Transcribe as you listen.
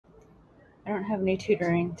I don't have any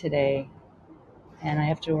tutoring today, and I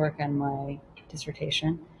have to work on my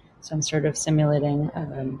dissertation. So I'm sort of simulating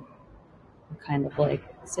kind of like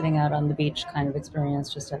sitting out on the beach kind of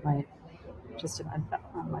experience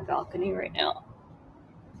on my balcony right now.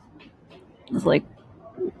 It's like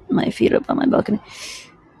my feet up on my balcony.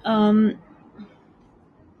 Um,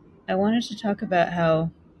 I wanted to talk about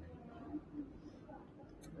how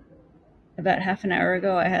about half an hour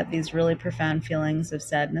ago I had these really profound feelings of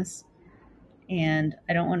sadness. And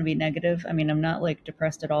I don't want to be negative. I mean, I'm not like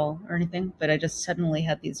depressed at all or anything, but I just suddenly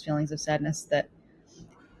had these feelings of sadness that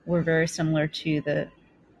were very similar to the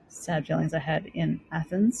sad feelings I had in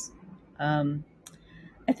Athens. Um,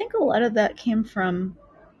 I think a lot of that came from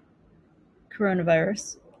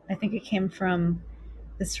coronavirus. I think it came from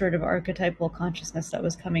this sort of archetypal consciousness that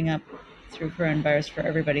was coming up through coronavirus for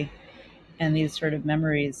everybody and these sort of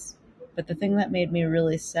memories. But the thing that made me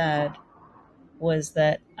really sad was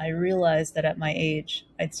that I realized that at my age,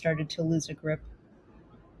 I'd started to lose a grip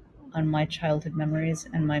on my childhood memories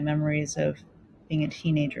and my memories of being a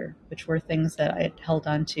teenager, which were things that I had held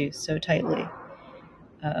on to so tightly.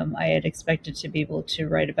 I had expected to be able to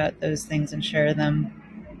write about those things and share them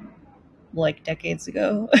like decades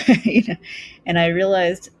ago, you know? And I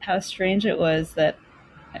realized how strange it was that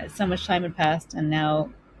so much time had passed and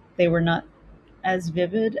now they were not as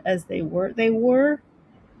vivid as they were. They were,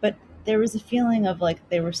 but there was a feeling of like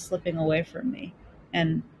they were slipping away from me.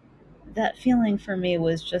 And that feeling for me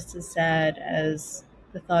was just as sad as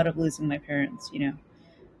the thought of losing my parents, you know.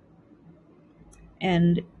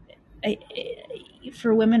 And I,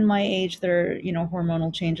 for women my age, there are, you know,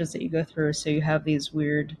 hormonal changes that you go through. So you have these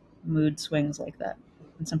weird mood swings like that.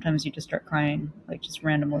 And sometimes you just start crying, like just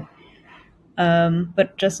randomly.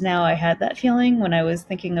 But just now I had that feeling when I was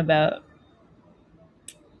thinking about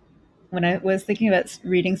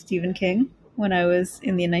reading Stephen King when I was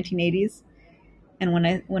in the 1980s. And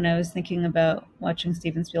when I was thinking about watching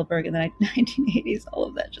Steven Spielberg in the 1980s, all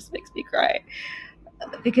of that just makes me cry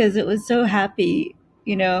because it was so happy,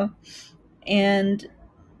 you know. And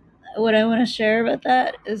what I want to share about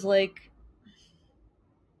that is like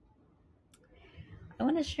I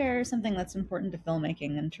want to share something that's important to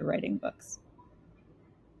filmmaking and to writing books.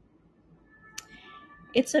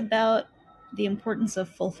 It's about the importance of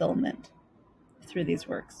fulfillment through these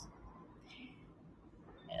works.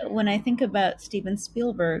 When I think about Steven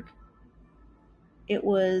Spielberg, it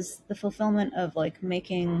was the fulfillment of like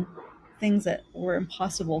making things that were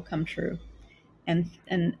impossible come true. And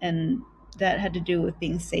that had to do with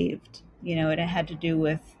being saved. You know, it had to do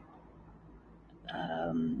with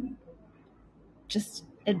um, just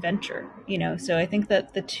adventure. You know, so I think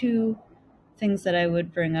that the two things that I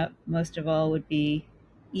would bring up most of all would be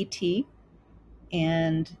E.T.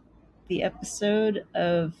 and the episode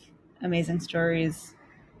of Amazing Stories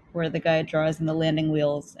where the guy draws in the landing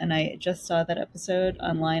wheels. And I just saw that episode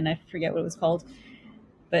online. I forget what it was called,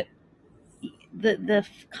 but the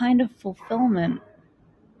kind of fulfillment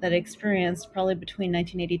that I experienced probably between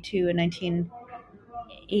 1982 and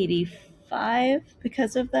 1985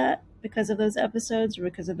 because of those episodes, or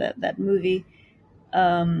because of that movie,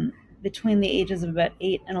 between the ages of about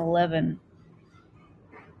 8 and 11.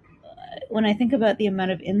 When I think about the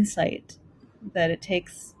amount of insight that it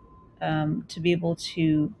takes to be able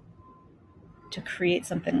to create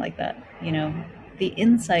something like that, you know, the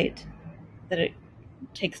insight that it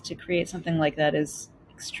takes to create something like that is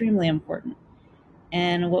extremely important.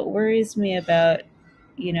 And what worries me about,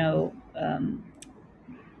 you know,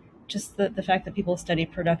 just the fact that people study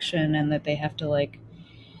production and that they have to like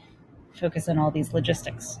focus on all these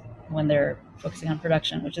logistics when they're focusing on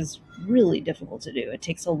production, which is really difficult to do. It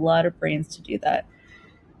takes a lot of brains to do that.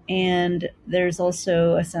 And there's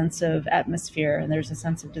also a sense of atmosphere, and there's a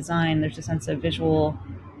sense of design, there's a sense of visual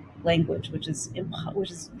language, which is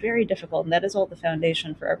very difficult, and that is all the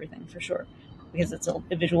foundation for everything, for sure, because it's a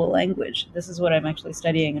visual language. This is what I'm actually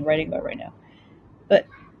studying and writing about right now. But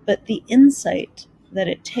the insight that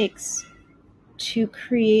it takes to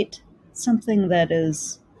create something that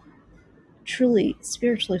is truly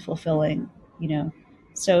spiritually fulfilling, you know.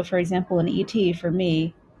 So, for example, in ET, for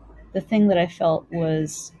me, the thing that I felt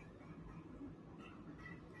was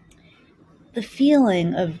the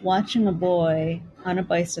feeling of watching a boy on a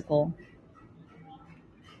bicycle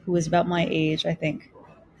who was about my age, I think,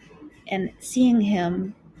 and seeing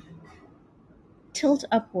him tilt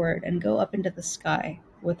upward and go up into the sky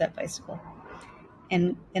with that bicycle,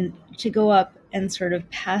 and to go up and sort of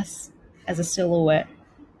pass as a silhouette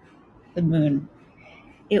the moon.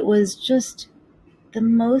 It was just the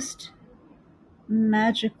most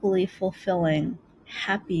magically fulfilling,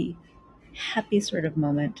 happy sort of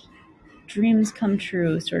moment, dreams come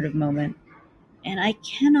true sort of moment. And I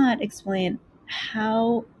cannot explain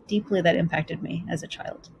how deeply that impacted me as a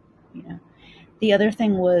child. You know, the other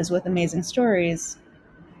thing was with Amazing Stories,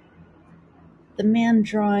 the man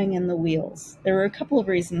drawing in the wheels. There were a couple of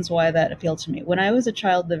reasons why that appealed to me. When I was a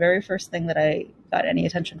child, the very first thing that I got any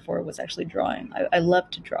attention for was actually drawing. I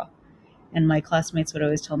loved to draw, and my classmates would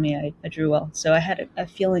always tell me I drew well. So I had a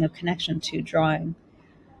feeling of connection to drawing.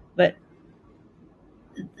 But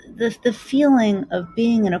the feeling of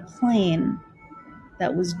being in a plane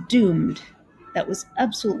that was doomed, that was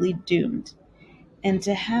absolutely doomed, and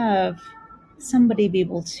to have somebody be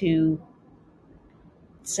able to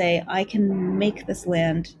say, I can make this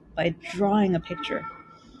land by drawing a picture,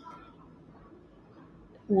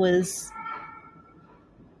 was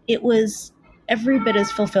it was every bit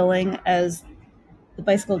as fulfilling as the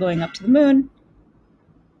bicycle going up to the moon,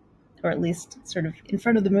 or at least sort of in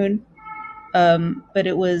front of the moon. But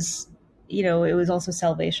it was, it was also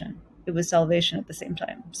salvation. It was salvation at the same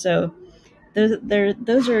time. So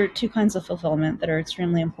those are two kinds of fulfillment that are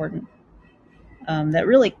extremely important, that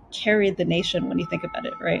really carried the nation when you think about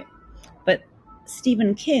it, right? But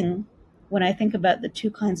Stephen King, when I think about the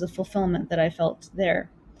two kinds of fulfillment that I felt there,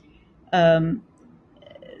 um,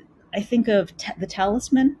 I think of The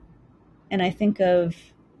Talisman, and I think of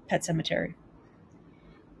Pet Sematary.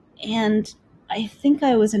 And I think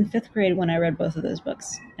I was in fifth grade when I read both of those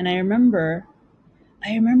books. And I remember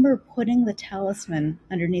putting The Talisman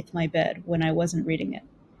underneath my bed when I wasn't reading it,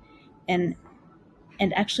 and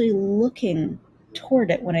actually looking toward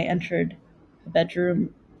it when I entered the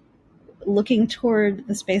bedroom, looking toward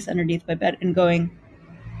the space underneath my bed and going,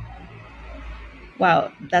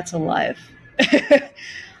 wow, that's alive.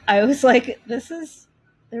 I was like, there's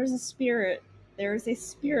a spirit. There is a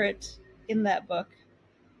spirit in that book.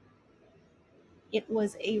 It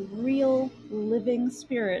was a real living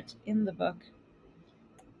spirit in the book.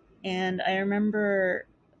 And I remember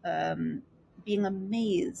being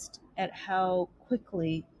amazed at how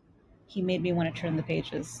quickly he made me want to turn the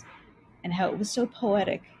pages, and how it was so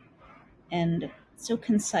poetic and so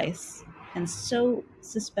concise and so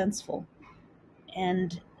suspenseful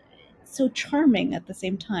and so charming at the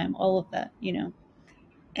same time, all of that,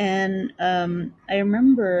 And I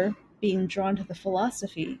remember being drawn to the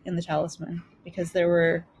philosophy in The Talisman, because there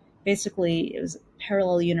were basically, it was a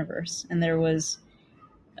parallel universe, and there was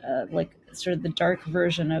like sort of the dark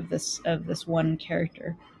version of this one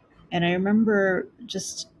character. And I remember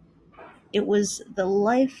just, it was the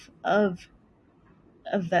life of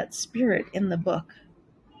that spirit in the book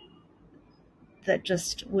that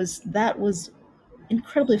was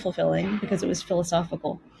incredibly fulfilling, because it was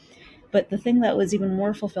philosophical. But the thing that was even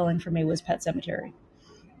more fulfilling for me was Pet Sematary.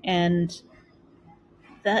 And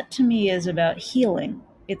that to me is about healing.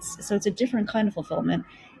 It's a different kind of fulfillment.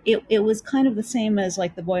 It was kind of the same as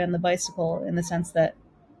like The Boy on the Bicycle, in the sense that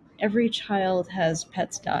every child has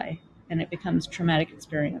pets die, and it becomes traumatic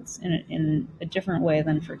experience in a different way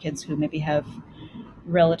than for kids who maybe have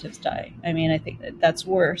relatives die. I mean, I think that's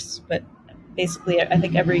worse, but basically I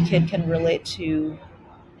think every kid can relate to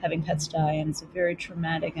having pets die, and it's a very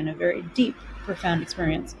traumatic and a very deep, profound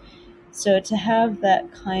experience. So to have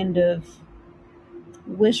that kind of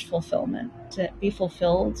wish fulfillment, to be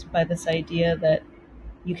fulfilled by this idea that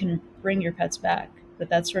you can bring your pets back, but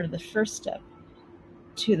that's sort of the first step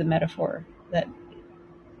to the metaphor, that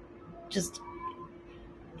just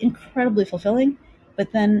incredibly fulfilling.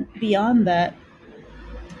 But then beyond that,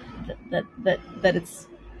 that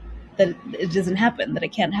it doesn't happen, that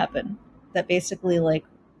it can't happen, that basically, like,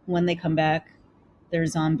 when they come back, they're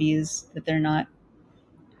zombies, that they're not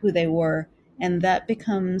who they were. And that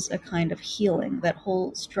becomes a kind of healing. That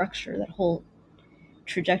whole structure, that whole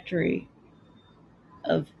trajectory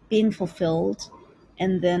of being fulfilled,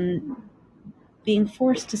 and then being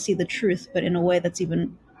forced to see the truth, but in a way that's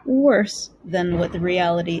even worse than what the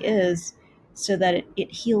reality is, so that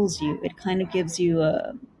it heals you. It kind of gives you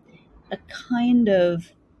a kind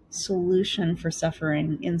of solution for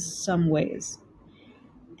suffering in some ways.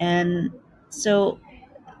 And so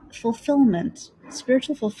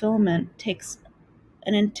spiritual fulfillment, takes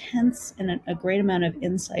an intense and a great amount of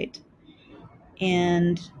insight,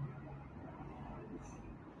 and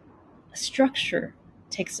structure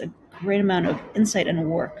takes a great amount of insight and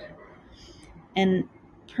work. And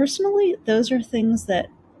personally, those are things that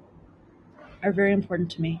are very important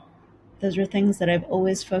to me. Those are things that I've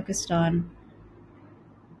always focused on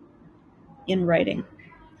in writing.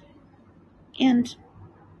 And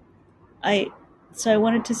so I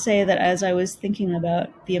wanted to say that as I was thinking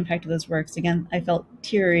about the impact of those works, again, I felt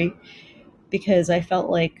teary, because I felt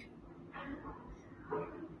like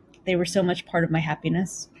they were so much part of my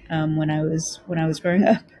happiness when I was growing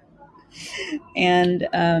up. And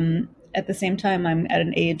at the same time, I'm at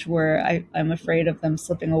an age where I'm afraid of them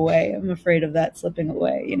slipping away. I'm afraid of that slipping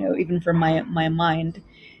away, even from my mind.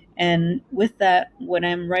 And with that, what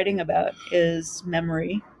I'm writing about is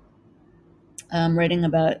memory. I'm writing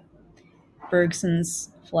about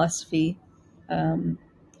Bergson's philosophy,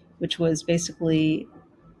 which was basically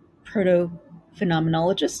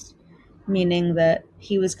proto-phenomenologist, meaning that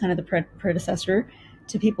he was kind of the predecessor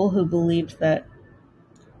to people who believed that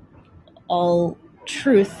all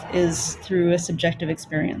truth is through a subjective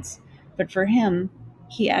experience. But for him,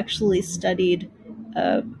 he actually studied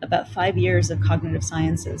about 5 years of cognitive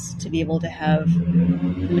sciences to be able to have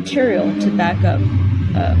the material to back up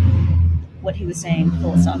uh, what he was saying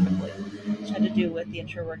philosophically, which had to do with the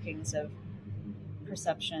inner workings of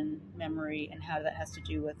perception, memory, and how that has to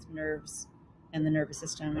do with nerves and the nervous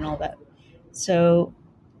system and all that. So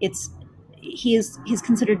it's he's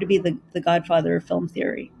considered to be the godfather of film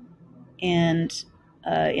theory. And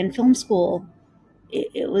in film school,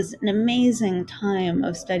 it was an amazing time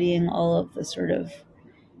of studying all of the sort of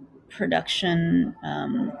production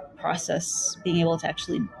process, being able to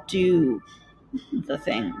actually do the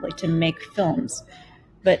thing, like to make films.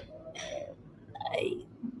 But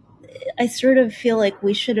I sort of feel like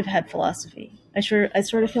we should have had philosophy. I sort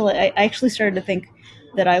of feel like I actually started to think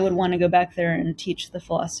that I would want to go back there and teach the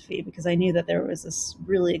philosophy, because I knew that there was this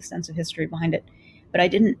really extensive history behind it, but I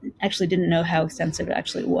didn't know how extensive it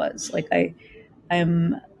actually was. Like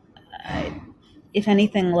I'm, I, if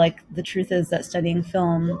anything, like the truth is that studying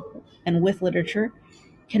film and with literature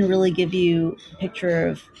can really give you a picture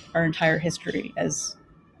of our entire history as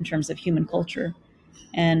in terms of human culture.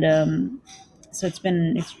 And so it's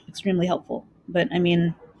been extremely helpful. But I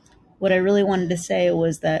mean, what I really wanted to say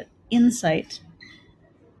was that insight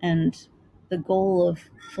and the goal of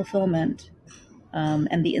fulfillment,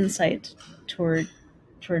 and the insight toward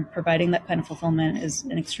providing that kind of fulfillment is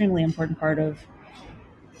an extremely important part of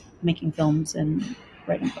making films and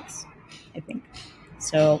writing books, I think.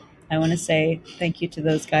 So I want to say thank you to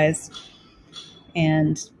those guys,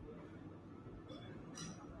 and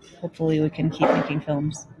hopefully we can keep making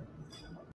films.